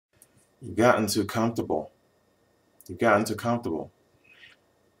You've gotten too comfortable. You've gotten too comfortable.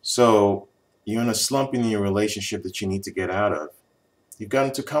 So you're in a slump in your relationship that you need to get out of. You've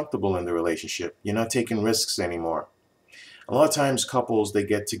gotten too comfortable in the relationship. You're not taking risks anymore. A lot of times couples, they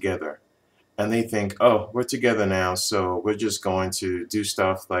get together and they think, oh, we're together now, so we're just going to do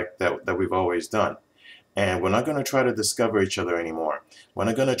stuff like that we've always done. And we're not going to try to discover each other anymore. We're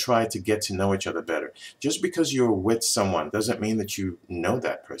not going to try to get to know each other better. Just because you're with someone doesn't mean that you know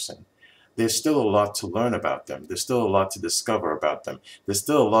that person. There's still a lot to learn about them. There's still a lot to discover about them. There's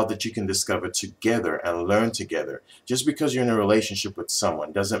still a lot that you can discover together and learn together. Just because you're in a relationship with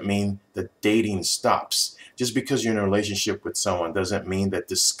someone doesn't mean that dating stops. Just because you're in a relationship with someone doesn't mean that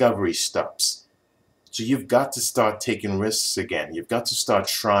discovery stops. So you've got to start taking risks again. You've got to start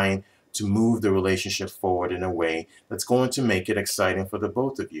trying to move the relationship forward in a way that's going to make it exciting for the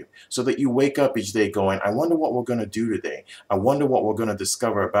both of you. So that you wake up each day going, I wonder what we're going to do today. I wonder what we're going to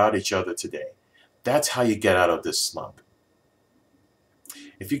discover about each other today. That's how you get out of this slump.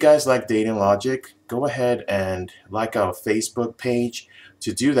 If you guys like Dating Logic, go ahead and like our Facebook page.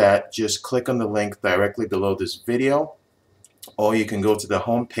 To do that, just click on the link directly below this video, or you can go to the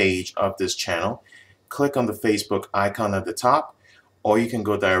home page of this channel, click on the Facebook icon at the top, or you can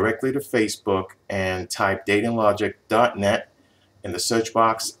go directly to Facebook and type datinglogic.net in the search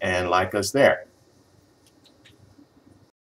box and like us there.